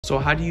So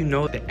how do you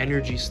know the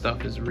energy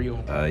stuff is real?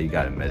 You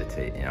gotta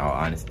meditate. In all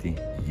honesty,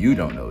 you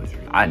don't know it's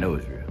real. I know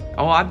it's real.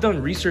 Oh, I've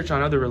done research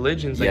on other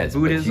religions, like Yes,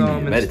 Buddhism but you need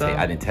to and meditate. stuff.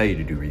 I didn't tell you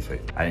to do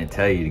research. I didn't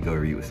tell you to go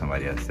read what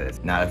somebody else says.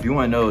 Now, if you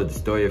want to know the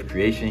story of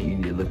creation, you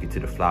need to look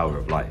into the flower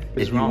of life.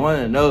 It's if you wrong. want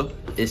to know,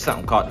 it's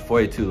something called the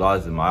 42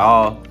 laws of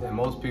Ma'al. And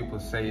most people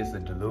say it's a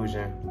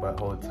delusion, but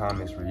whole time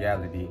it's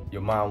reality.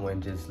 Your mind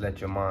wouldn't just let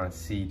your mind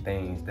see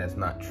things that's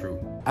not true.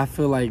 I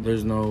feel like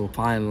there's no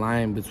fine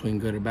line between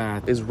good or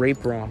bad. Is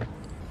rape wrong?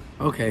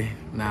 Okay,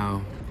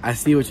 now I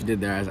see what you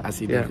did there. I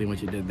see Yeah. definitely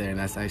what you did there, and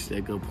that's actually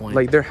a good point.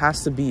 Like, there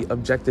has to be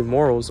objective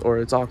morals or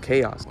it's all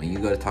chaos. When you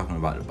go to talking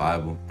about the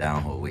Bible, that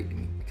don't hold weight to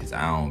me. Because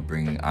I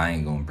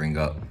ain't gonna bring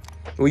up.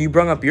 Well, you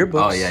brung up your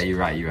books. Oh yeah, you're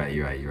right.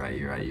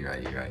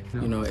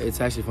 You know,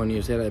 it's actually funny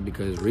you say that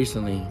because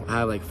recently I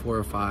have like 4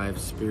 or 5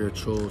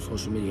 spiritual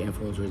social media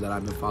influencers that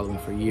I've been following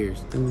for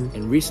years.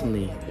 And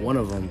recently, one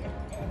of them,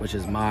 which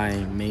is my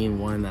main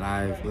one that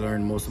I've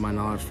learned most of my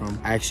knowledge from,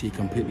 actually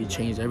completely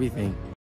changed everything.